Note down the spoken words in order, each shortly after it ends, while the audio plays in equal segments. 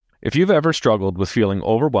If you've ever struggled with feeling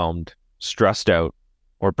overwhelmed, stressed out,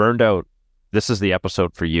 or burned out, this is the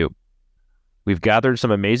episode for you. We've gathered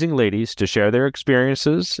some amazing ladies to share their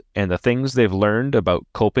experiences and the things they've learned about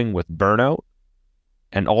coping with burnout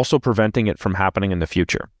and also preventing it from happening in the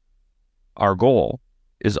future. Our goal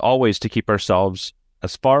is always to keep ourselves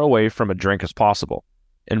as far away from a drink as possible,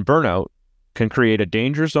 and burnout can create a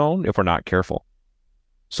danger zone if we're not careful.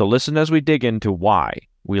 So listen as we dig into why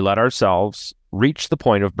we let ourselves reach the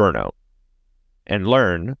point of burnout and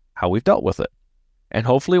learn how we've dealt with it, and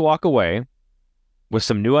hopefully walk away with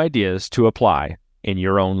some new ideas to apply in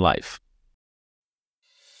your own life.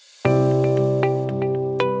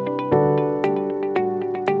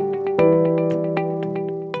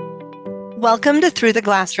 Welcome to Through the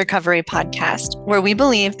Glass Recovery podcast, where we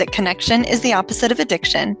believe that connection is the opposite of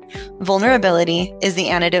addiction, vulnerability is the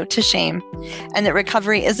antidote to shame, and that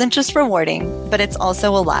recovery isn't just rewarding, but it's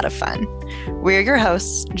also a lot of fun. We're your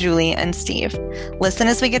hosts, Julie and Steve. Listen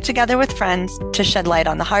as we get together with friends to shed light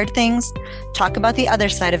on the hard things, talk about the other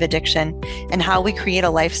side of addiction, and how we create a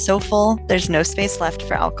life so full there's no space left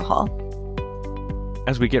for alcohol.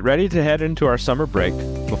 As we get ready to head into our summer break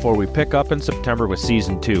before we pick up in September with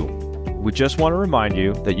Season 2, we just want to remind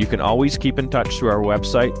you that you can always keep in touch through our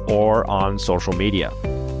website or on social media.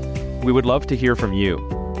 We would love to hear from you,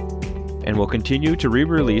 and we'll continue to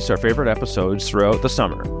re-release our favorite episodes throughout the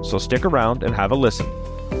summer, so stick around and have a listen.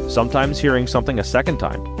 Sometimes hearing something a second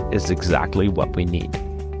time is exactly what we need.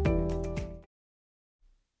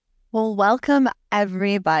 Well, welcome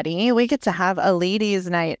everybody. We get to have a ladies'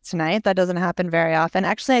 night tonight. That doesn't happen very often.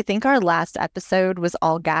 Actually, I think our last episode was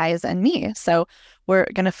all guys and me. So we're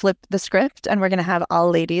going to flip the script and we're going to have all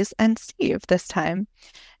ladies and Steve this time.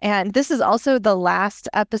 And this is also the last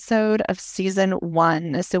episode of season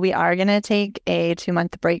 1. So we are going to take a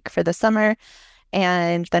 2-month break for the summer,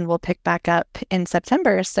 and then we'll pick back up in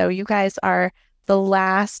September. So you guys are the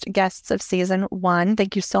last guests of season 1.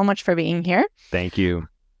 Thank you so much for being here. Thank you.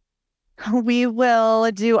 We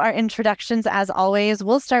will do our introductions as always.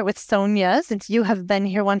 We'll start with Sonia, since you have been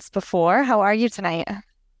here once before. How are you tonight?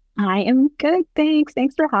 I am good, thanks.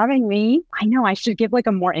 Thanks for having me. I know I should give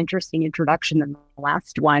a more interesting introduction than the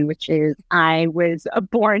last one, which is I was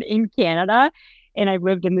born in Canada and I've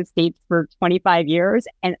lived in the States for 25 years.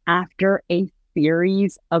 And after a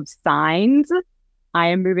series of signs, I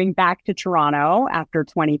am moving back to Toronto after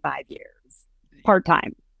 25 years,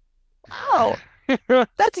 part-time. Oh,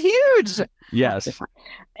 that's huge. Yes.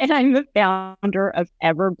 And I'm the founder of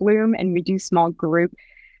Everbloom, and we do small group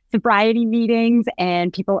sobriety meetings,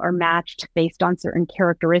 and people are matched based on certain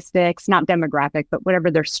characteristics, not demographic, but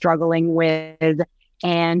whatever they're struggling with.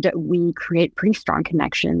 And we create pretty strong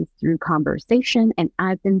connections through conversation. And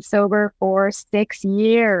I've been sober for 6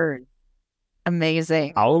 years.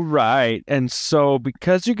 Amazing. All right. And so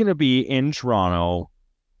because you're going to be in Toronto,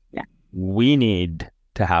 we need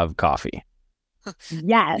to have coffee.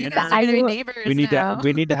 Yes. You guys are gonna be neighbors We need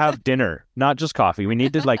to have dinner, not just coffee. We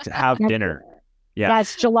need to have dinner. Yeah.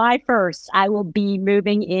 Yes, July 1st, I will be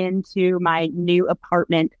moving into my new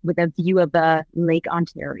apartment with a view of the Lake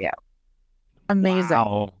Ontario. Amazing.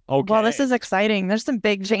 Wow. Okay. Well, this is exciting. There's some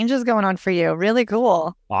big changes going on for you. Really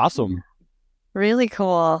cool. Awesome. Really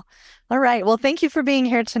cool. All right. Well, thank you for being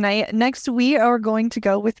here tonight. Next, we are going to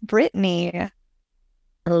go with Brittany.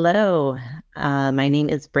 Hello, my name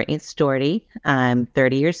is Brittany Storty. I'm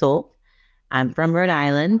 30 years old. I'm from Rhode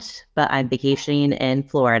Island, but I'm vacationing in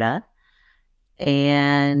Florida.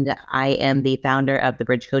 And I am the founder of the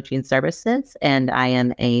Bridge Coaching Services, and I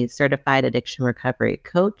am a certified addiction recovery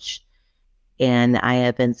coach. And I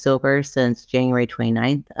have been sober since January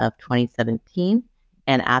 29th of 2017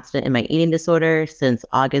 and abstinent in my eating disorder since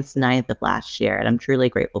August 9th of last year. And I'm truly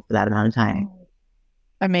grateful for that amount of time.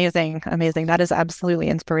 Amazing. Amazing. That is absolutely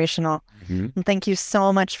inspirational. Mm-hmm. And thank you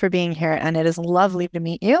so much for being here. And it is lovely to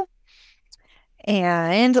meet you.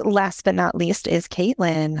 And last but not least is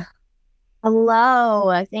Caitlin.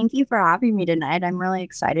 Hello. Thank you for having me tonight. I'm really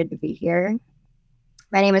excited to be here.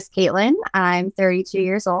 My name is Caitlin. I'm 32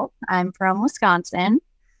 years old. I'm from Wisconsin.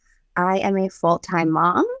 I am a full-time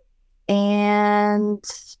mom and,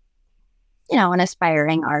 an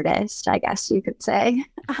aspiring artist, I guess you could say.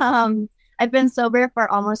 I've been sober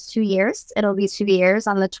for almost 2 years. It'll be 2 years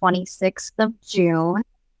on the 26th of June.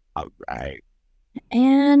 All right.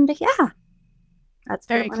 And that's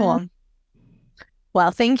Very cool. Well,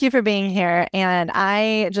 thank you for being here. And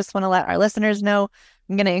I just want to let our listeners know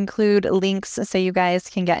I'm going to include links so you guys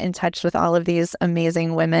can get in touch with all of these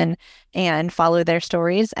amazing women and follow their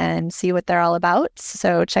stories and see what they're all about.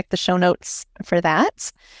 So check the show notes for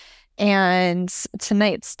that. And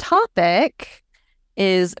tonight's topic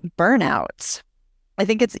is burnout. I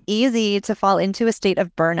think it's easy to fall into a state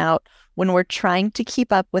of burnout when we're trying to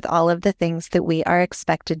keep up with all of the things that we are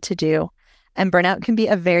expected to do. And burnout can be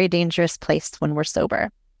a very dangerous place when we're sober.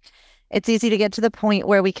 It's easy to get to the point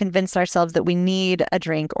where we convince ourselves that we need a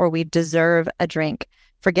drink or we deserve a drink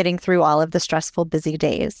for getting through all of the stressful, busy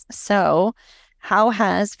days. So, how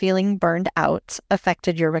has feeling burned out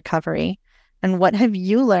affected your recovery? And what have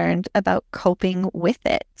you learned about coping with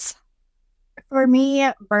it? For me,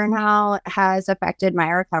 burnout has affected my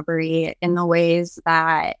recovery in the ways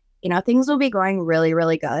that, things will be going really,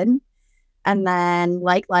 really good. And then,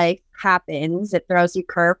 like life happens, it throws you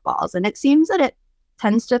curveballs. And it seems that it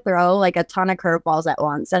tends to throw like a ton of curveballs at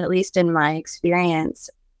once, at least in my experience.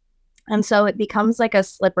 And so it becomes like a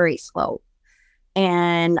slippery slope.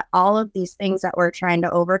 And all of these things that we're trying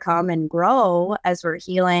to overcome and grow as we're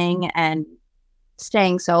healing and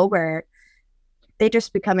staying sober, they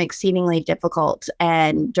just become exceedingly difficult.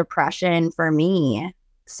 And depression for me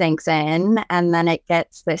sinks in. And then it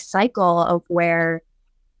gets this cycle of where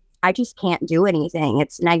I just can't do anything.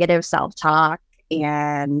 It's negative self-talk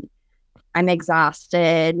and I'm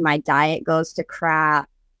exhausted. My diet goes to crap.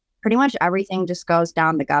 Pretty much everything just goes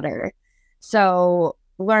down the gutter. So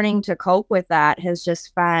learning to cope with that has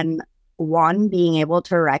just been, one, being able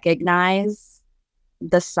to recognize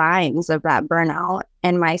the signs of that burnout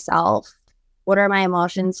in myself. What are my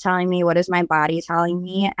emotions telling me? What is my body telling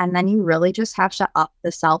me? And then you really just have to up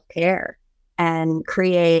the self-care and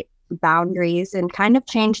create boundaries and kind of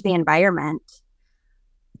change the environment.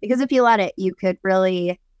 Because if you let it, you could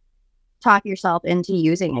really talk yourself into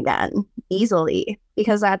using again easily,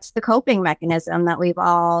 because that's the coping mechanism that we've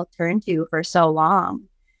all turned to for so long.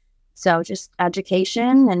 So just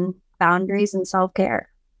education and boundaries and self-care.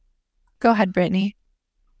 Go ahead, Brittany.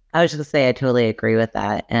 I was just going to say, I totally agree with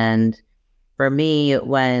that. And for me,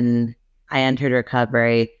 when I entered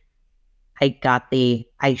recovery,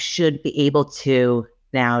 I should be able to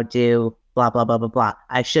now do blah, blah, blah, blah, blah.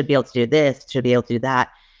 I should be able to do this, should be able to do that.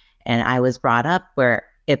 And I was brought up where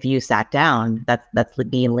if you sat down, that's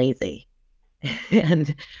being lazy.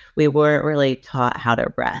 And we weren't really taught how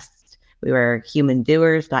to rest. We were human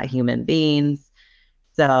doers, not human beings.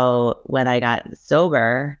 So when I got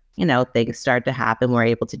sober, things started to happen. We're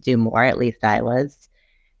able to do more, at least I was.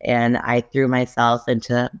 And I threw myself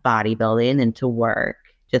into bodybuilding, into work,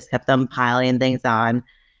 just kept on piling things on.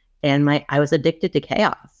 And I was addicted to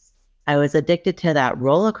chaos. I was addicted to that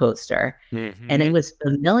roller coaster. Mm-hmm. And it was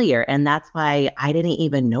familiar. And that's why I didn't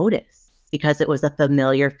even notice, because it was a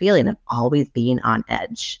familiar feeling of always being on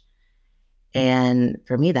edge. And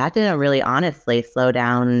for me, that didn't really honestly slow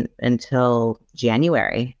down until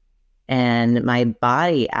January. And my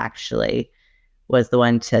body actually was the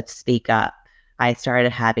one to speak up. I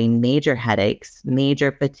started having major headaches,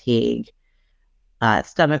 major fatigue,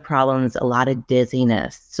 stomach problems, a lot of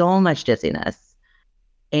dizziness, so much dizziness.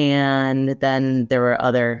 And then there were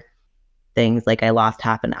other things, like I lost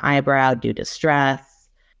half an eyebrow due to stress.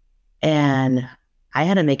 And I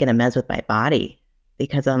had to make an amends with my body,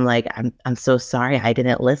 because I'm like, I'm so sorry I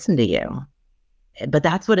didn't listen to you. But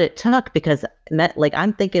that's what it took, because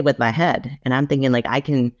I'm thinking with my head, and I'm thinking like,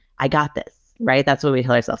 I got this, right? That's what we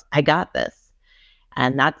tell ourselves. I got this.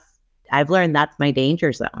 And I've learned that's my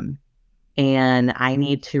danger zone. And I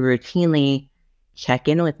need to routinely check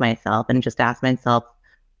in with myself and just ask myself,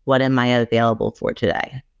 what am I available for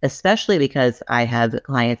today? Especially because I have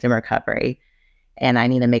clients in recovery, and I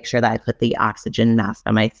need to make sure that I put the oxygen mask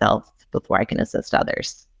on myself before I can assist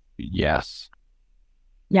others. Yes.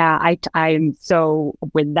 Yeah, I'm so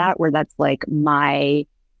with that, where that's like my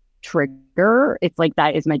trigger. It's like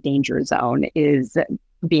that is my danger zone, is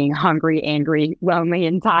being hungry, angry, lonely,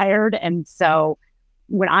 and tired. And so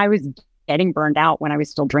when I was getting burned out, when I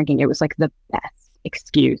was still drinking, it was like the best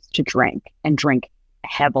excuse to drink, and drink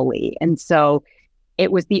heavily. And so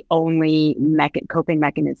it was the only coping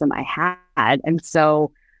mechanism I had. And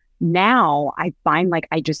so now I find like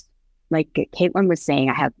Caitlin was saying,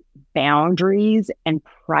 I have boundaries and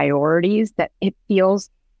priorities that it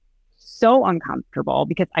feels so uncomfortable,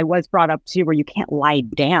 because I was brought up too where you can't lie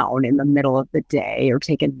down in the middle of the day or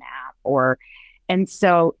take a nap and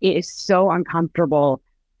so it is so uncomfortable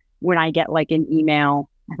when I get like an email.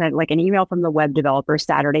 I had like an email from the web developer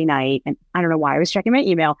Saturday night, and I don't know why I was checking my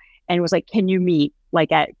email, and it was like, can you meet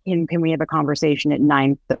can we have a conversation at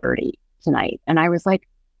 9:30 tonight? And I was like,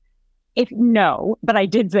 but I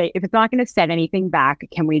did say, if it's not going to set anything back,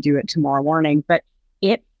 can we do it tomorrow morning? But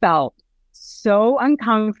it felt so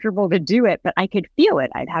uncomfortable to do it, but I could feel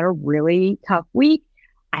it. I'd had a really tough week.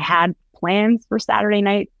 I had plans for Saturday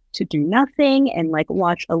night to do nothing and like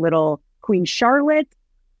watch a little Queen Charlotte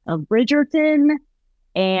of Bridgerton.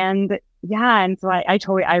 And Yeah. And so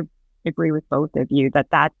I agree with both of you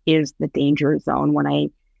that is the danger zone. When I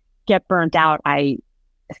get burnt out, I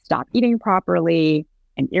stop eating properly.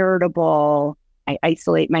 I'm irritable. I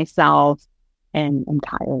isolate myself and I'm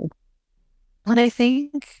tired. And I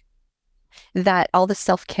think that all the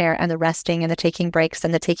self-care and the resting and the taking breaks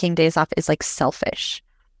and the taking days off is like selfish,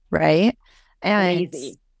 right? And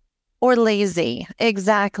Lazy. or lazy.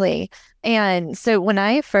 Exactly. And so when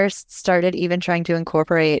I first started even trying to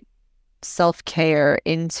incorporate self-care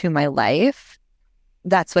into my life,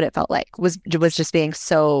 that's what it felt like, was just being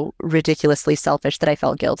so ridiculously selfish that I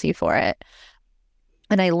felt guilty for it.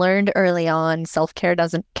 And I learned early on self-care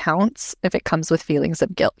doesn't count if it comes with feelings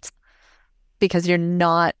of guilt, because you're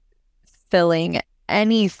not filling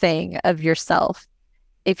anything of yourself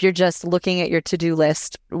if you're just looking at your to-do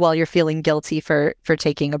list while you're feeling guilty for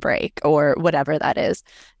taking a break or whatever that is.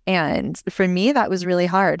 And for me, that was really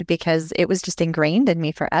hard because it was just ingrained in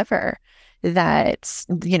me forever that,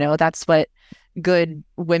 that's what good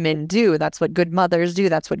women do. That's what good mothers do.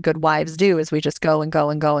 That's what good wives do, is we just go and go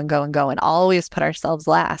and go and go and go and always put ourselves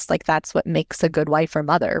last. Like that's what makes a good wife or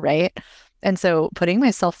mother, right? And so putting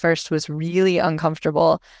myself first was really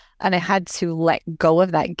uncomfortable. And I had to let go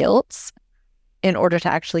of that guilt in order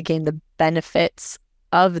to actually gain the benefits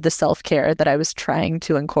of the self-care that I was trying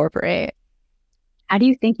to incorporate. How do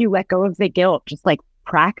you think you let go of the guilt? Just like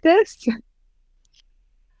practice?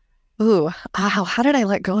 Ooh, how did I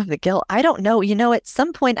let go of the guilt? I don't know. At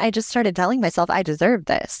some point, I just started telling myself, I deserve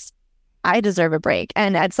this. I deserve a break.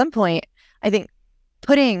 And at some point, I think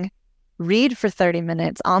putting read for 30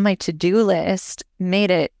 minutes on my to-do list made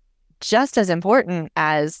it just as important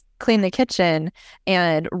as clean the kitchen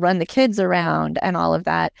and run the kids around and all of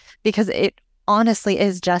that, because it honestly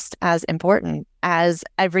is just as important as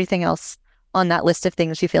everything else on that list of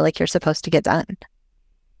things you feel like you're supposed to get done.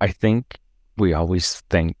 I think we always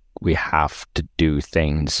think we have to do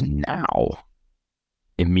things now,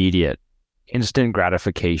 immediate, instant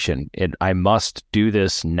gratification. I must do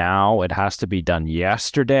this now. It has to be done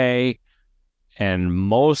yesterday. And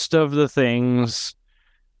most of the things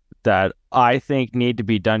that I think need to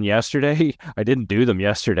be done yesterday, I didn't do them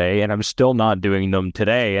yesterday, and I'm still not doing them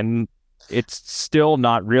today. And it's still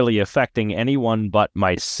not really affecting anyone but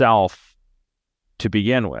myself to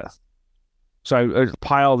begin with. So I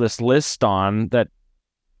pile this list on that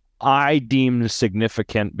I deem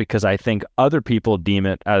significant because I think other people deem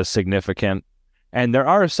it as significant. And there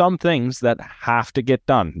are some things that have to get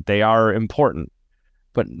done. They are important,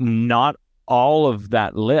 but not all of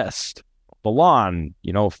that list. The lawn,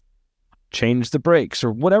 change the brakes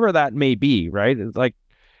or whatever that may be, right? Like,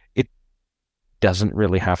 it doesn't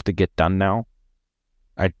really have to get done now.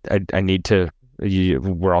 I need to,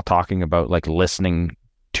 we're all talking about like listening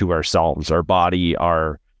to ourselves, our body,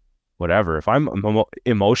 our whatever. If I'm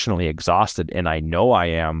emotionally exhausted, and I know I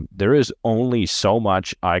am, there is only so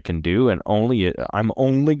much I can do, and I'm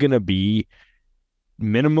only going to be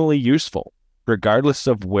minimally useful, regardless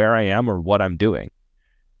of where I am or what I'm doing.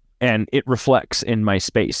 And it reflects in my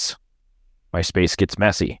space. My space gets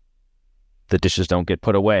messy. The dishes don't get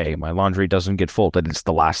put away. My laundry doesn't get folded. It's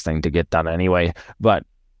the last thing to get done anyway. But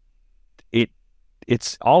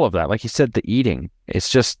it's all of that. Like you said, the eating. It's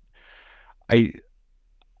just, I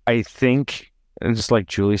think, and just like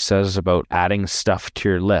Julie says about adding stuff to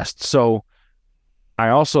your list. So I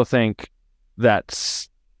also think that,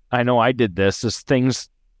 I know I did this, is things,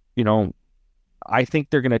 I think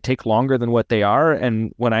they're going to take longer than what they are.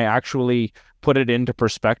 And when I actually put it into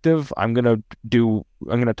perspective, I'm going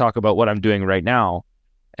to talk about what I'm doing right now.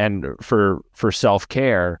 And for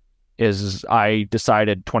self-care is, I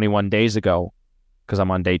decided 21 days ago, because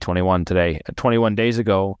I'm on day 21 today, 21 days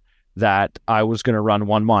ago, that I was going to run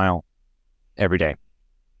 1 mile every day.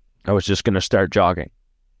 I was just going to start jogging.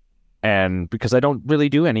 And because I don't really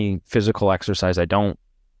do any physical exercise,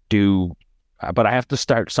 but I have to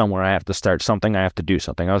start somewhere. I have to start something. I have to do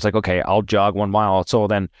something. I was like, okay, I'll jog 1 mile. So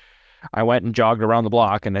then I went and jogged around the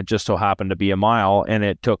block, and it just so happened to be a mile, and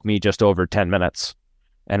it took me just over 10 minutes.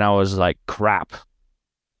 And I was like, crap,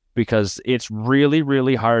 because it's really,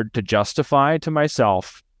 really hard to justify to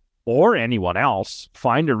myself or anyone else,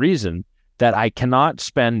 find a reason that I cannot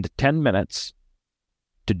spend 10 minutes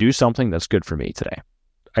to do something that's good for me today.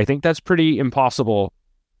 I think that's pretty impossible.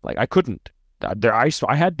 Like, I couldn't.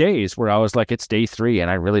 I had days where I was like, it's day 3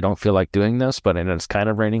 and I really don't feel like doing this, but it's kind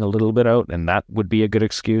of raining a little bit out, and that would be a good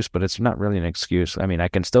excuse, but it's not really an excuse. I mean, I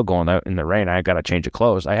can still go out in the rain. I got to change of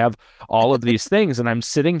clothes. I have all of these things, and I'm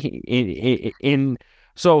sitting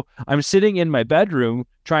so I'm sitting in my bedroom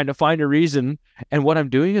trying to find a reason, and what I'm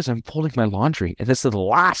doing is I'm folding my laundry, and it's the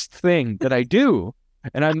last thing that I do,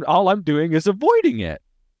 and all I'm doing is avoiding it.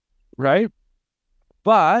 right?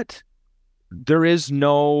 But there is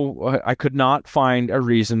I could not find a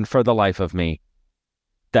reason for the life of me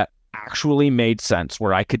that actually made sense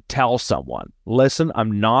where I could tell someone, listen,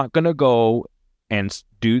 I'm not going to go and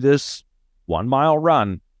do this 1 mile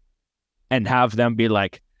run and have them be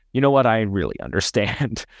like, you know what, I really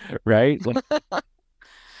understand, right? Like,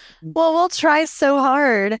 Well, we'll try so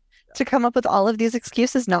hard to come up with all of these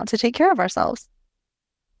excuses not to take care of ourselves.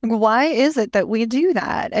 Why is it that we do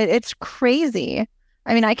that? It's crazy.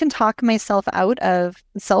 I mean, I can talk myself out of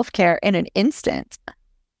self-care in an instant.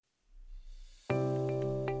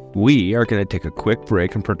 we are going to take a quick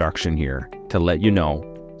break in production here to let you know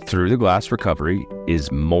Through the Glass Recovery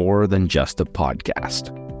is more than just a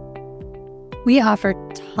podcast. We offer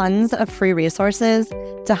tons of free resources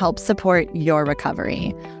to help support your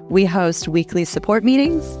recovery. We host weekly support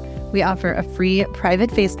meetings. We offer a free private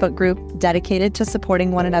Facebook group dedicated to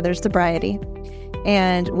supporting one another's sobriety.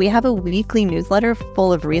 And we have a weekly newsletter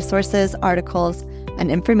full of resources, articles,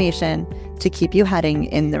 and information to keep you heading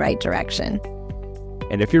in the right direction.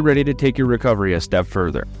 And if you're ready to take your recovery a step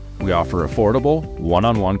further, we offer affordable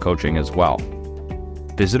one-on-one coaching as well.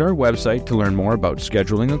 Visit our website to learn more about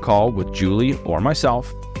scheduling a call with Julie or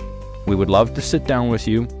myself. We would love to sit down with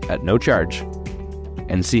you at no charge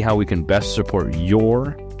and see how we can best support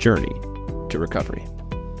your journey to recovery.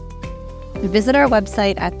 Visit our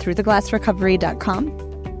website at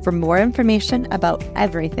throughtheglassrecovery.com for more information about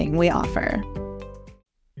everything we offer.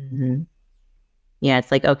 Mm-hmm. Yeah,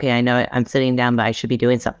 it's like, okay, I know I'm sitting down, but I should be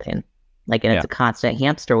doing something. Like, and it's a constant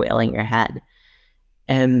hamster wheel in your head.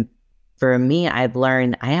 And for me, I've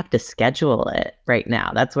learned I have to schedule it right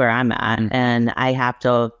now. That's where I'm at. Mm-hmm. And I have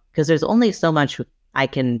to, because there's only so much I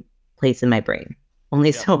can place in my brain,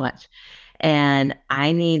 only so much. And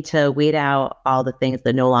I need to weed out all the things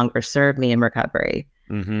that no longer serve me in recovery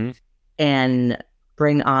and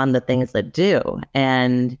bring on the things that do.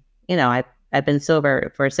 And, you know, I've been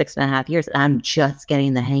sober for 6.5 years. And I'm just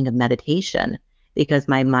getting the hang of meditation because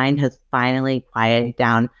my mind has finally quieted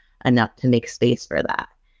down enough to make space for that.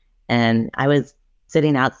 And I was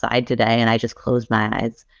sitting outside today and I just closed my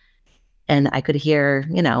eyes and I could hear,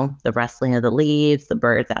 you know, the rustling of the leaves, the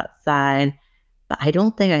birds outside. But I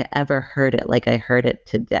don't think I ever heard it like I heard it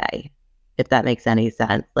today, if that makes any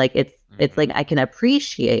sense. Like it's like I can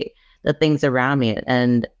appreciate the things around me.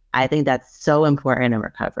 And I think that's so important in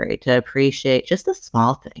recovery, to appreciate just the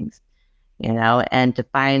small things, you know, and to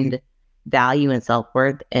find value and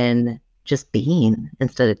self-worth in just being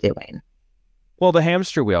instead of doing. Well, the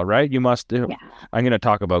hamster wheel, right? You must, I'm going to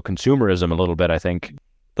talk about consumerism a little bit, I think.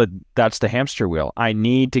 But that's the hamster wheel. I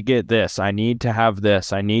need to get this. I need to have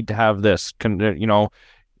this. I need to have this. You know,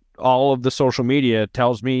 all of the social media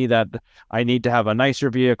tells me that I need to have a nicer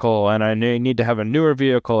vehicle and I need to have a newer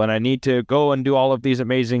vehicle and I need to go and do all of these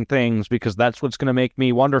amazing things because that's what's going to make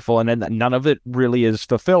me wonderful. And then none of it really is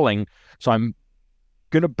fulfilling. So I'm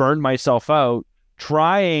going to burn myself out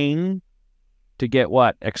trying to get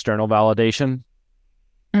what? External validation?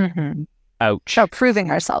 Mm-hmm. Ouch. So proving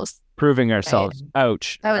ourselves.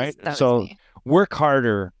 Ouch. Right? So me. Work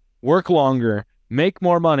harder, work longer, make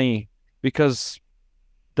more money, because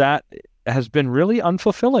that has been really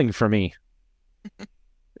unfulfilling for me.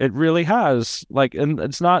 It really has. Like, and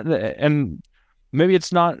it's not, and maybe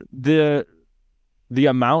it's not the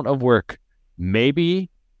amount of work. Maybe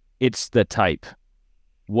it's the type.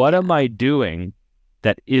 What am I doing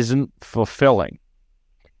that isn't fulfilling?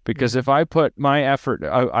 Because if I put my effort,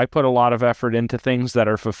 I put a lot of effort into things that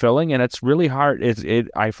are fulfilling, and it's really hard.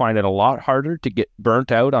 I find it a lot harder to get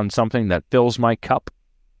burnt out on something that fills my cup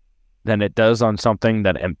than it does on something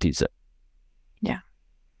that empties it. Yeah.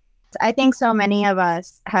 I think so many of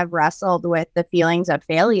us have wrestled with the feelings of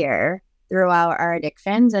failure throughout our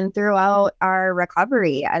addictions and throughout our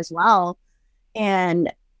recovery as well.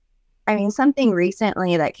 And I mean, something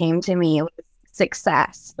recently that came to me was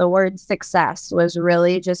success. The word success was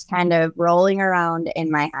really just kind of rolling around in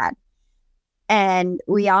my head. And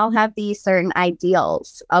we all have these certain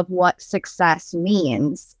ideals of what success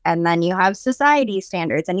means. And then you have society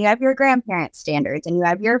standards, and you have your grandparents' standards, and you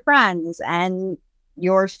have your friends and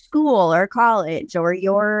your school or college or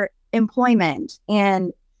your employment.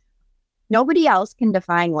 And nobody else can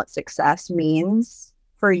define what success means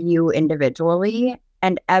for you individually.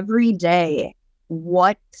 And every day,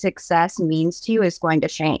 what success means to you is going to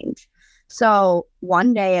change. So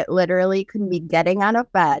one day it literally could be getting out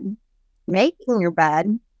of bed, making your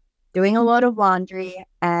bed, doing a load of laundry,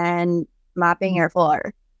 and mopping your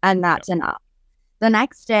floor. And that's enough. The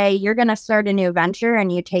next day, you're going to start a new venture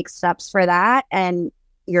and you take steps for that and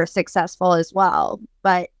you're successful as well.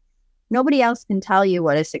 But nobody else can tell you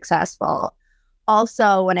what is successful.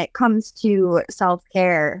 Also, when it comes to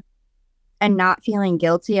self-care and not feeling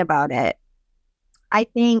guilty about it, I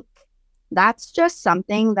think that's just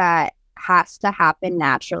something that has to happen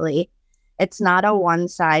naturally. It's not a one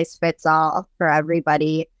size fits all for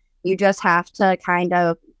everybody. You just have to kind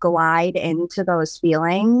of glide into those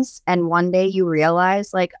feelings. And one day you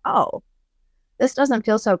realize, like, oh, this doesn't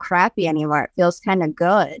feel so crappy anymore. It feels kind of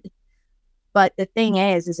good. But the thing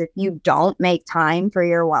is if you don't make time for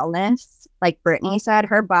your wellness, like Brittany said,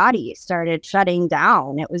 her body started shutting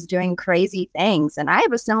down. It was doing crazy things. And I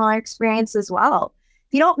have a similar experience as well.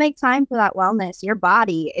 If you don't make time for that wellness, your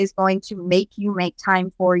body is going to make you make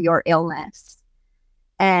time for your illness.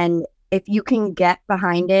 And if you can get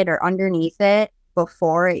behind it or underneath it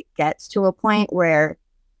before it gets to a point where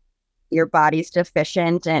your body's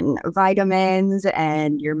deficient in vitamins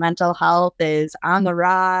and your mental health is on the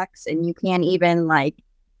rocks and you can't even like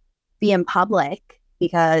be in public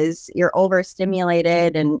because you're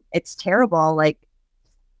overstimulated and it's terrible, like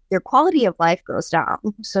your quality of life goes down.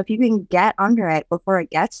 So if you can get under it before it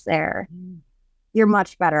gets there, you're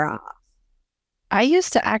much better off. I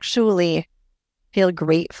used to actually feel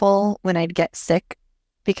grateful when I'd get sick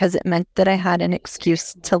because it meant that I had an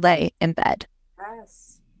excuse to lay in bed.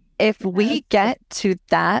 Yes. If we get to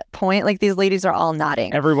that point, like these ladies are all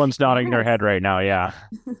nodding. Everyone's nodding their head right now. Yeah.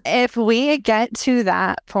 If we get to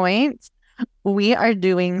that point, we are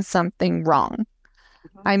doing something wrong.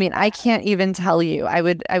 I mean, I can't even tell you. I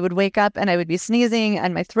would wake up and I would be sneezing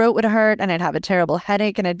and my throat would hurt and I'd have a terrible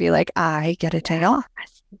headache and I'd be like, I get a day off.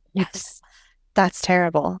 Yes, that's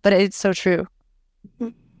terrible. But it's so true.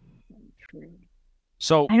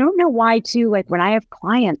 So I don't know why too, like when I have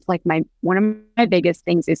clients, like one of my biggest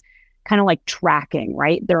things is kind of like tracking,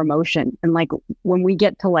 right? Their emotion. And like when we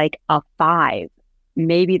get to like a 5,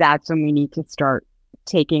 maybe that's when we need to start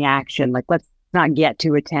taking action. Like let's not get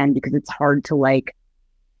to a 10 because it's hard to like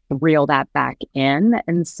reel that back in.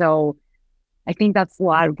 And so I think that's a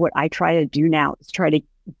lot of what I try to do now is try to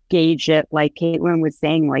gauge it, like Caitlin was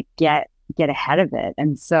saying, like get ahead of it.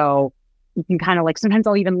 And so you can kind of like, sometimes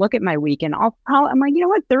I'll even look at my week and I'm like, you know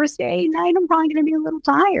what, Thursday night, I'm probably going to be a little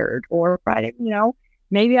tired, or Friday,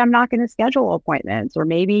 maybe I'm not going to schedule appointments, or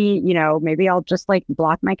maybe I'll just like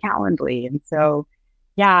block my Calendly. And so,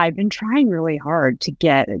 yeah, I've been trying really hard to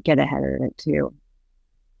get ahead of it too.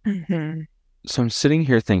 Mm-hmm. So I'm sitting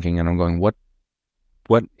here thinking, and I'm going, what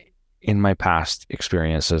in my past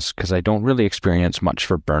experiences, because I don't really experience much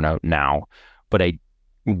for burnout now, but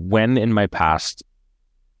when in my past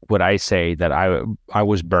would I say that I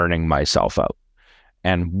was burning myself out,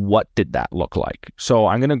 and what did that look like? So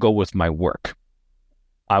I'm going to go with my work.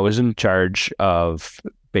 I was in charge of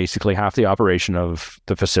basically half the operation of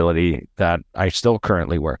the facility that I still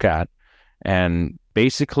currently work at, and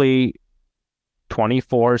basically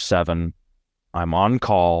 24/7, I'm on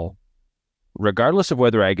call. Regardless of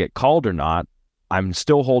whether I get called or not, I'm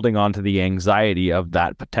still holding on to the anxiety of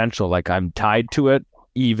that potential. Like I'm tied to it,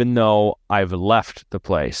 even though I've left the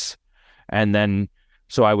place. And then,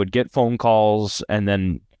 so I would get phone calls, and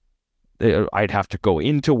then I'd have to go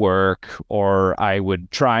into work, or I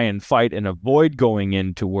would try and fight and avoid going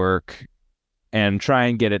into work and try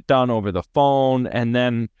and get it done over the phone. And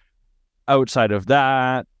then outside of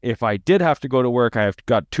that, if I did have to go to work, I've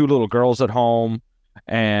got 2 little girls at home,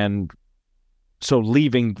 and so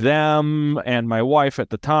leaving them and my wife at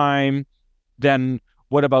the time, then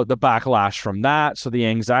what about the backlash from that? So the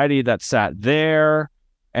anxiety that sat there.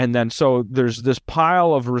 And then so there's this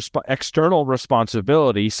pile of external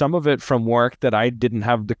responsibility, some of it from work that I didn't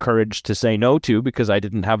have the courage to say no to because I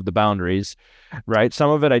didn't have the boundaries, right? Some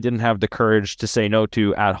of it I didn't have the courage to say no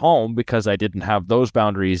to at home because I didn't have those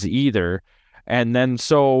boundaries either. And then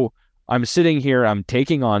so I'm sitting here, I'm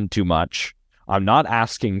taking on too much. I'm not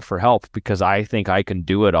asking for help because I think I can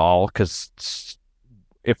do it all, because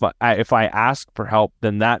if I ask for help,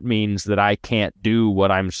 then that means that I can't do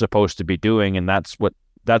what I'm supposed to be doing, and that's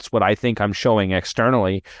what I think I'm showing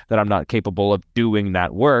externally, that I'm not capable of doing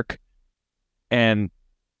that work. And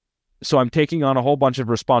so I'm taking on a whole bunch of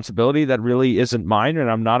responsibility that really isn't mine, and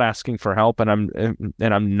I'm not asking for help, and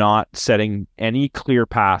I'm not setting any clear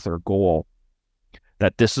path or goal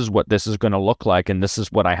that this is what this is going to look like, and this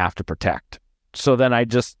is what I have to protect. So then I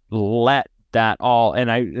just let that all, and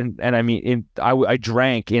I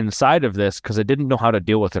drank inside of this because I didn't know how to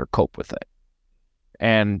deal with it or cope with it.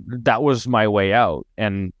 And that was my way out.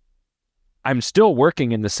 And I'm still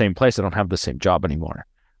working in the same place. I don't have the same job anymore.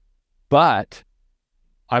 But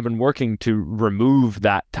I've been working to remove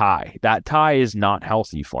that tie. That tie is not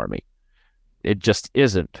healthy for me. It just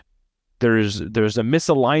isn't. There's a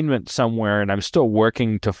misalignment somewhere, and I'm still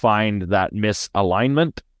working to find that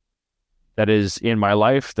misalignment. that is in my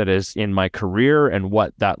life, that is in my career, and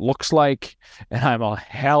what that looks like. And I'm a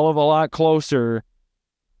hell of a lot closer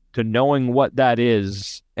to knowing what that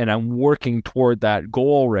is. And I'm working toward that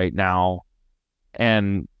goal right now.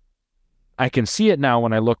 And I can see it now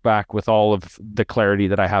when I look back with all of the clarity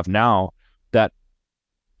that I have now, that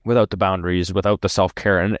without the boundaries, without the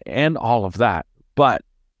self-care and all of that. But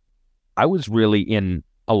I was really in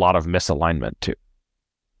a lot of misalignment too.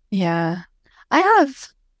 Yeah.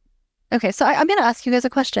 Okay, so I'm going to ask you guys a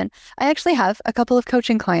question. I actually have a couple of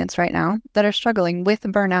coaching clients right now that are struggling with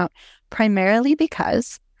burnout, primarily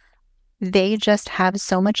because they just have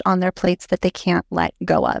so much on their plates that they can't let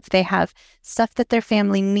go of. They have stuff that their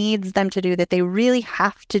family needs them to do that they really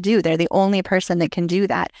have to do. They're the only person that can do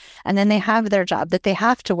that. And then they have their job that they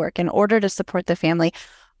have to work in order to support the family.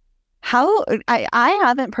 I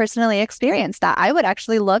haven't personally experienced that. I would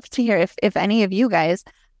actually love to hear if any of you guys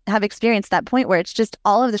have experienced that point where it's just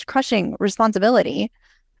all of this crushing responsibility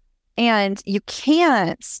and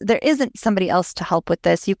there isn't somebody else to help with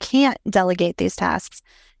this. You can't delegate these tasks.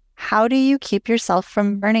 How do you keep yourself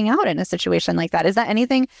from burning out in a situation like that? Is that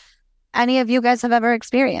anything any of you guys have ever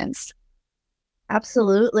experienced?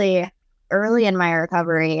 Absolutely. Early in my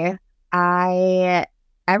recovery,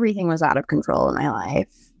 everything was out of control in my life,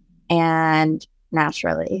 and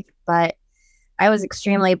naturally, but I was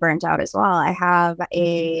extremely burnt out as well. I have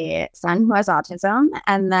a son who has autism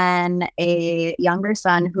and then a younger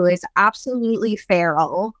son who is absolutely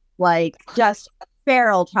feral, like just a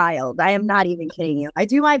feral child. I am not even kidding you. I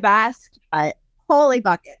do my best, but holy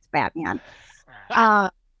buckets, Batman.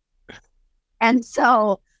 And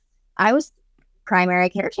so I was primary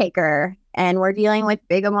caretaker, and we're dealing with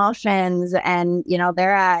big emotions, and,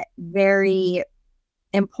 they're at very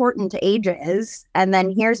important ages. And then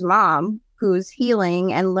here's mom, who's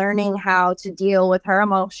healing and learning how to deal with her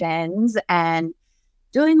emotions and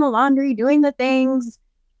doing the laundry, doing the things,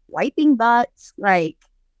 wiping butts. Like,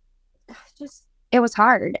 it was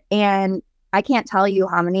hard. And I can't tell you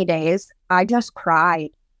how many days I just cried.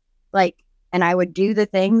 And I would do the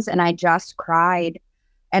things and I just cried.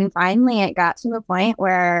 And finally it got to the point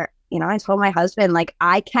where, I told my husband,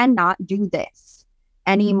 I cannot do this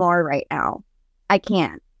anymore right now. I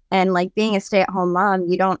can't. And being a stay-at-home mom,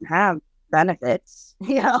 you don't have benefits.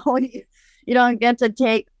 You don't get to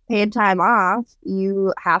take paid time off.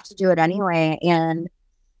 You have to do it anyway. And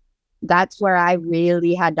that's where I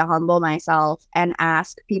really had to humble myself and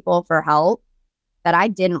ask people for help that I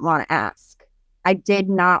didn't want to ask. I did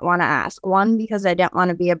not want to ask. One, because I didn't want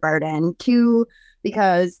to be a burden. Two,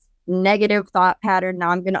 because negative thought pattern. Now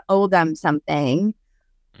I'm going to owe them something.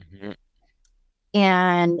 Mm-hmm.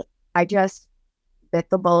 And I just bit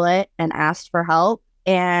the bullet and asked for help.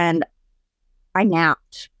 And I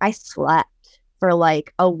napped. I slept for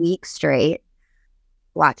a week straight,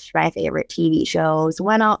 watched my favorite TV shows,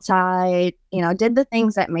 went outside, did the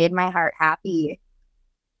things that made my heart happy,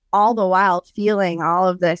 all the while feeling all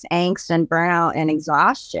of this angst and burnout and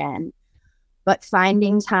exhaustion, but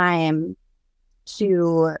finding time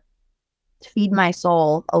to feed my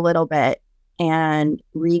soul a little bit and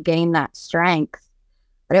regain that strength.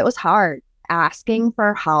 But it was hard. Asking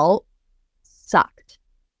for help sucked.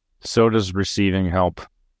 So does receiving help.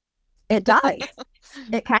 It does.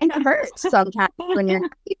 It kind of hurts sometimes when you're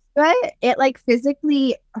not used to it. It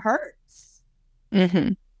physically hurts.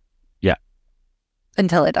 Mm-hmm. Yeah.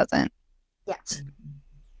 Until it doesn't. Yes.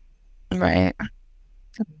 Right.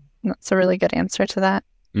 That's a really good answer to that.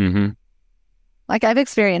 Mm-hmm. I've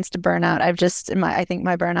experienced burnout. I think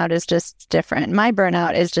my burnout is just different. My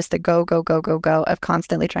burnout is just the go, go, go, go, go of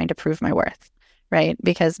constantly trying to prove my worth, right?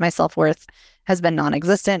 Because my self-worth has been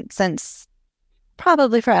non-existent since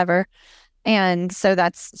probably forever. And so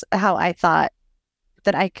that's how I thought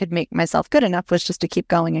that I could make myself good enough, was just to keep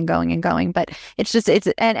going and going and going. But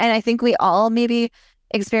and I think we all maybe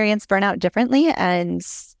experience burnout differently. And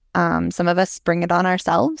some of us bring it on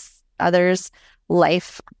ourselves. Others,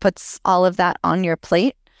 life puts all of that on your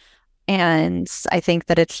plate. And I think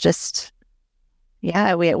that it's just, we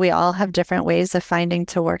all have different ways of finding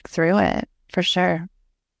to work through it, for sure.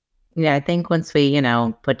 Yeah, I think once we,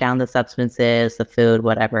 put down the substances, the food,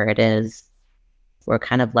 whatever it is, we're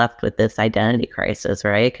kind of left with this identity crisis,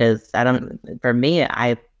 right? Because for me,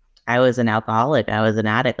 I was an alcoholic. I was an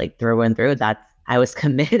addict, through and through. I was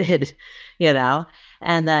committed,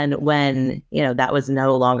 And then when, that was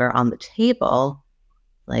no longer on the table,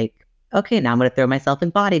 okay, now I'm going to throw myself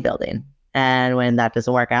in bodybuilding. And when that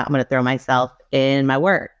doesn't work out, I'm going to throw myself in my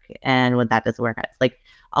work. And when that doesn't work out, it's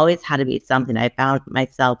always had to be something. I found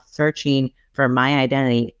myself searching for my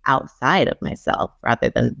identity outside of myself rather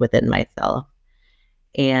than within myself.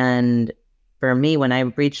 And for me, when I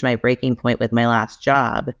reached my breaking point with my last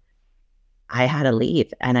job, I had to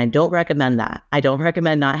leave. And I don't recommend that. I don't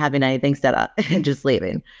recommend not having anything set up and just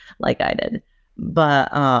leaving like I did. But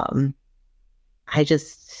I'm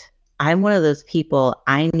one of those people,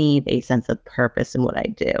 I need a sense of purpose in what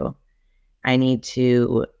I do. I need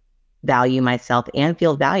to value myself and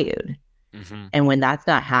feel valued. Mm-hmm. And when that's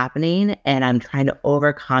not happening and I'm trying to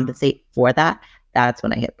overcompensate for that, that's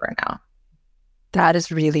when I hit burnout. That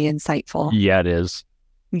is really insightful. Yeah, it is.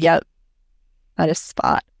 Yep. That is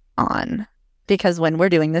spot on. Because when we're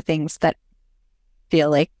doing the things that feel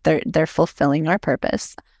like they're fulfilling our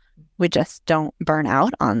purpose, we just don't burn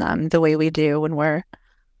out on them the way we do when we're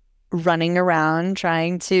running around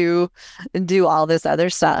trying to do all this other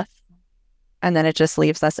stuff. And then it just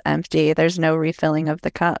leaves us empty. There's no refilling of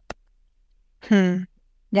the cup.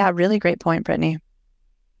 Yeah, really great point, Brittany.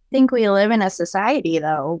 I think we live in a society,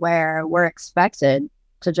 though, where we're expected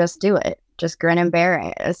to just do it, just grin and bear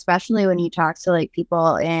it, especially when you talk to like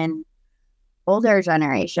people in older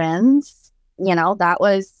generations. You know,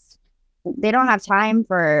 they don't have time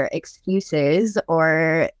for excuses,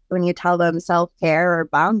 or when you tell them self-care or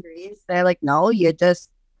boundaries, they're like, no, you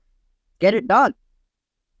just get it done.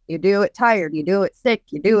 You do it tired, you do it sick,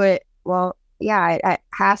 you do it. Well, yeah, it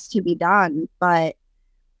has to be done. But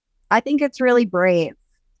I think it's really brave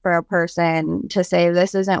for a person to say,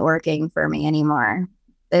 this isn't working for me anymore.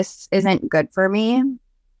 This isn't good for me.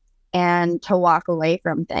 And to walk away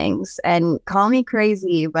from things. And call me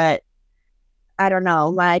crazy, but I don't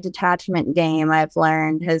know. My detachment game, I've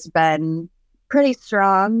learned, has been pretty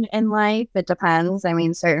strong in life. It depends. I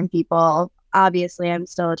mean, certain people, obviously, I'm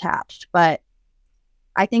still attached, but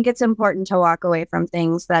I think it's important to walk away from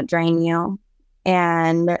things that drain you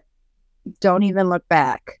and don't even look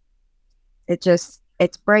back.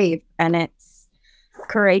 It's brave and it's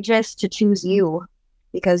courageous to choose you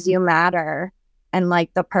because you matter. And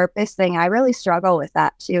like the purpose thing, I really struggle with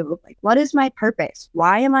that too. Like, what is my purpose?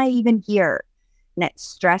 Why am I even here? And it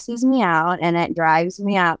stresses me out and it drives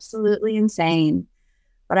me absolutely insane.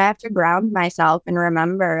 But I have to ground myself and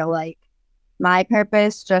remember, like, my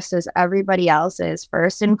purpose, just as everybody else's,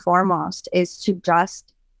 first and foremost, is to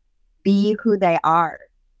just be who they are.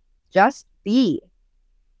 Just be.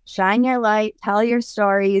 Shine your light, tell your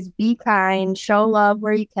stories, be kind, show love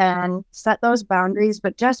where you can, set those boundaries,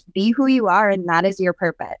 but just be who you are, and that is your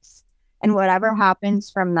purpose. And whatever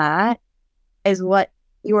happens from that is what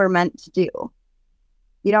you were meant to do.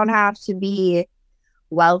 You don't have to be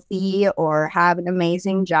wealthy or have an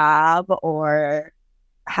amazing job or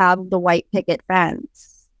have the white picket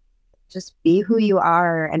fence. Just be who you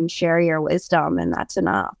are and share your wisdom, and that's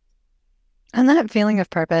enough. And that feeling of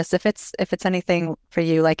purpose, if it's anything for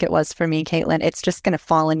you like it was for me, Caitlin, it's just going to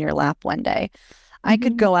fall in your lap one day. I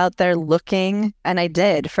could go out there looking, and I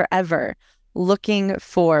did forever, looking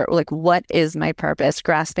for like, what is my purpose,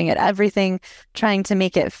 grasping at everything, trying to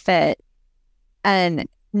make it fit, and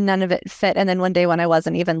none of it fit. And then one day when I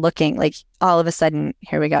wasn't even looking, like all of a sudden,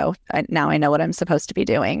 here we go. Now I know what I'm supposed to be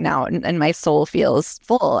doing now, and my soul feels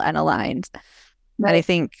full and aligned. Right. And I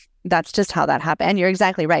think that's just how that happened. And you're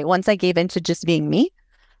exactly right. Once I gave into just being me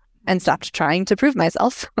and stopped trying to prove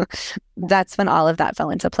myself, that's when all of that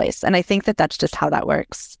fell into place. And I think that that's just how that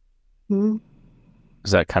works.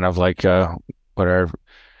 Is that kind of like what our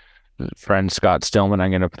friend Scott Stillman,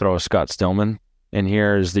 I'm going to throw a Scott Stillman in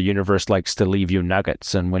here, is the universe likes to leave you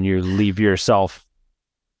nuggets. And when you leave yourself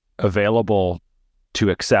available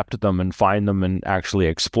to accept them and find them and actually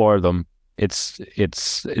explore them, it's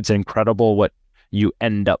incredible what you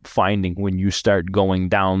end up finding when you start going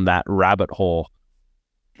down that rabbit hole.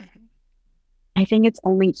 I think it's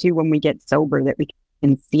only too when we get sober that we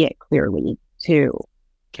can see it clearly too.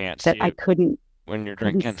 Can't see that I couldn't when you're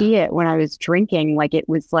drinking. See it when I was drinking. Like it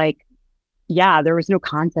was like, yeah, there was no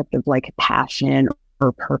concept of like passion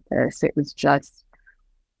or purpose. It was just,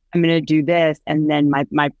 I'm going to do this. And then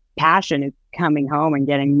my passion is coming home and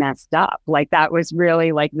getting messed up. Like that was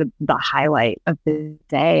really like the highlight of the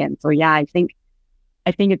day. And so, yeah, I think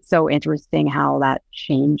it's so interesting how that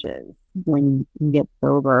changes when you get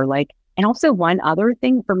sober. Like, and also one other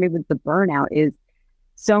thing for me with the burnout is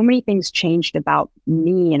so many things changed about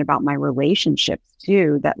me and about my relationships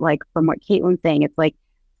too, that like from what Caitlin's saying, it's like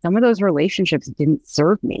some of those relationships didn't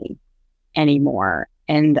serve me anymore.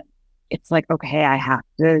 And it's like, okay, I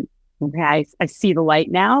see the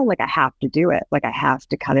light now. Like I have to do it. Like I have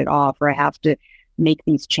to cut it off, or I have to make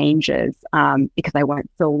these changes because I went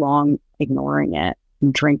so long ignoring it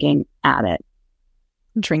and drinking at it.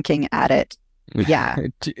 Yeah.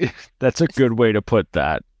 That's a good way to put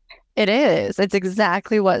that. It is. It's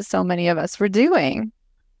exactly what so many of us were doing.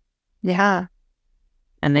 Yeah.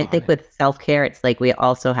 And I think with self-care, it's like we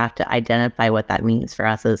also have to identify what that means for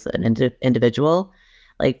us as an individual.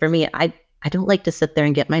 Like for me, I don't like to sit there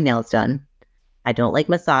and get my nails done. I don't like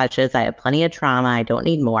massages. I have plenty of trauma. I don't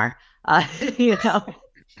need more. You know,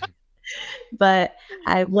 but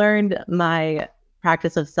I've learned my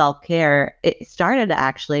practice of self-care. It started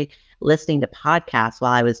actually listening to podcasts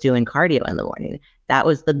while I was doing cardio in the morning. That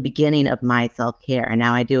was the beginning of my self-care. And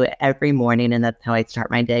now I do it every morning. And that's how I start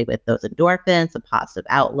my day, with those endorphins, a positive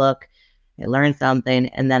outlook. I learned something.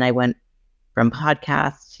 And then I went from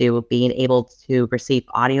podcasts to being able to receive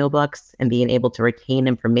audiobooks and being able to retain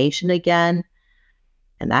information again.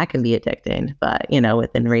 And that can be addicting, but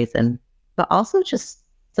within reason. But also just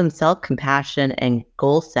some self-compassion and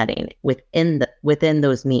goal setting within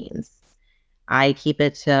those means. I keep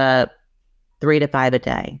it to 3 to 5 a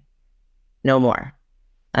day, no more.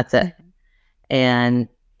 That's it. And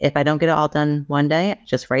if I don't get it all done one day,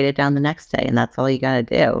 just write it down the next day, and that's all you got to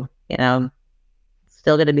do. It's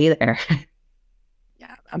still going to be there.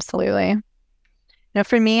 Yeah, absolutely.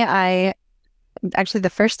 For me, actually, the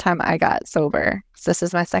first time I got sober, so this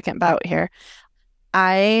is my second bout here,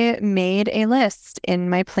 I made a list in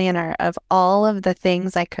my planner of all of the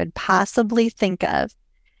things I could possibly think of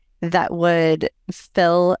that would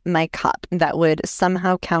fill my cup, that would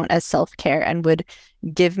somehow count as self-care and would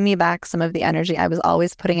give me back some of the energy I was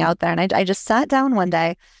always putting out there. And I just sat down one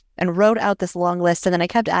day and wrote out this long list, and then I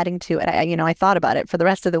kept adding to it. I thought about it for the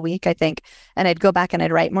rest of the week, I think, and I'd go back and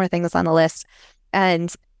I'd write more things on the list.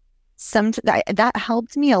 And that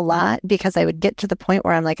helped me a lot, because I would get to the point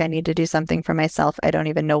where I'm like, I need to do something for myself. I don't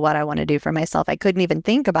even know what I want to do for myself. I couldn't even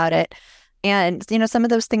think about it. And, some of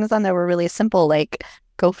those things on there were really simple, like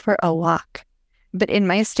go for a walk. But in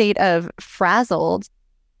my state of frazzled,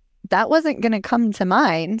 that wasn't going to come to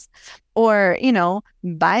mind. Or,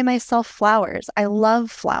 buy myself flowers. I love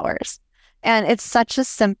flowers. And it's such a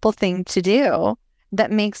simple thing to do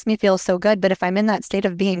that makes me feel so good. But if I'm in that state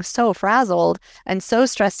of being so frazzled and so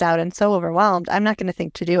stressed out and so overwhelmed, I'm not going to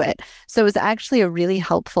think to do it. So it was actually a really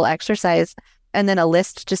helpful exercise. And then a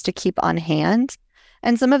list just to keep on hand.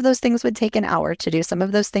 And some of those things would take an hour to do. Some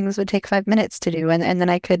of those things would take 5 minutes to do. And then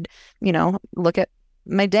I could, look at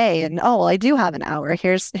my day and, oh, well, I do have an hour.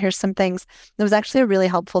 Here's some things. It was actually a really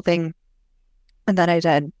helpful thing that I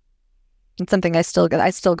did. It's something I still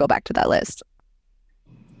go back to that list.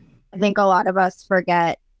 I think a lot of us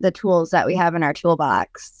forget the tools that we have in our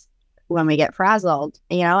toolbox when we get frazzled,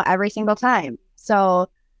 every single time. So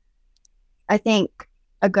I think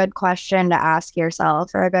a good question to ask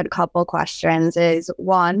yourself, or a good couple questions, is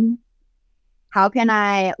one, how can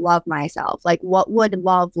I love myself? Like, what would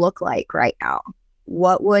love look like right now?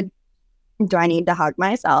 Do I need to hug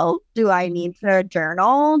myself? Do I need to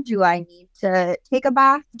journal? Do I need to take a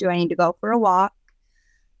bath? Do I need to go for a walk?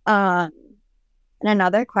 And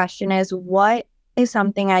another question is, what is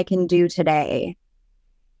something I can do today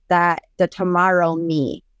that the tomorrow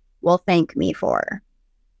me will thank me for?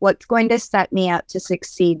 What's going to set me up to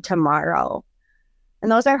succeed tomorrow?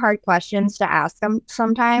 And those are hard questions to ask them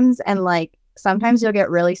sometimes. And sometimes you'll get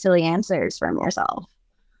really silly answers from yourself.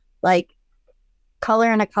 Like,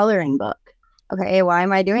 color in a coloring book. Okay, why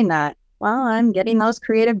am I doing that? Well, I'm getting those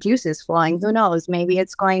creative juices flowing. Who knows? Maybe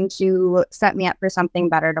it's going to set me up for something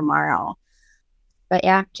better tomorrow. But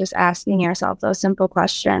yeah, just asking yourself those simple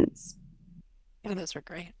questions. Yeah, those were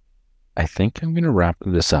great. I think I'm going to wrap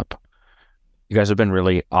this up. You guys have been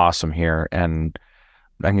really awesome here, and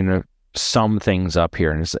I'm going to sum things up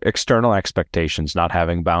here. And it's external expectations, not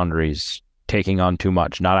having boundaries, taking on too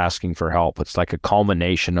much, not asking for help. It's like a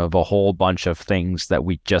culmination of a whole bunch of things that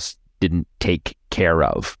we just didn't take care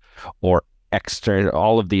of, or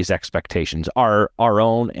all of these expectations are our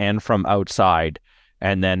own and from outside.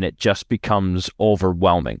 And then it just becomes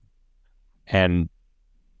overwhelming. And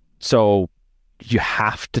so you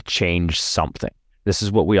have to change something. This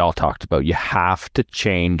is what we all talked about. You have to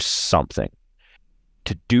change something.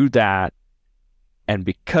 To do that, and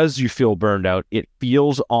because you feel burned out, it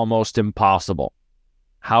feels almost impossible.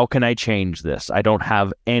 How can I change this? I don't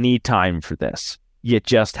have any time for this. You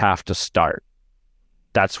just have to start.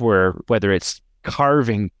 That's where, whether it's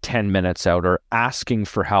carving 10 minutes out, or asking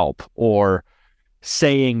for help, or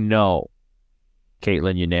saying no.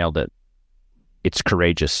 Caitlin, you nailed it. It's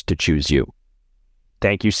courageous to choose you.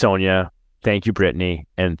 Thank you, Sonia. Thank you, Brittany.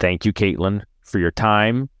 And thank you, Caitlin, for your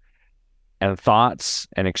time and thoughts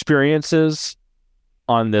and experiences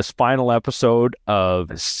on this final episode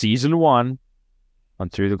of Season 1 on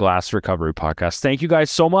Through the Glass Recovery Podcast. Thank you guys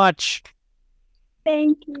so much.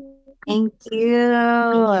 Thank you. Thank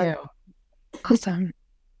you. Awesome.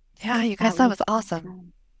 Yeah, you guys, that was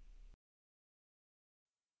awesome.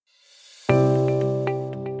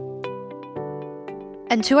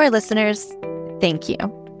 And to our listeners, thank you.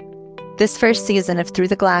 This first season of Through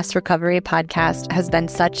the Glass Recovery podcast has been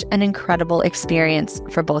such an incredible experience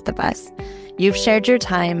for both of us. You've shared your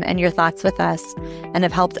time and your thoughts with us and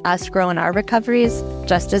have helped us grow in our recoveries,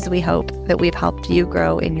 just as we hope that we've helped you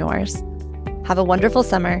grow in yours. Have a wonderful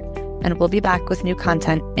summer, and we'll be back with new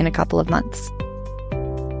content in a couple of months.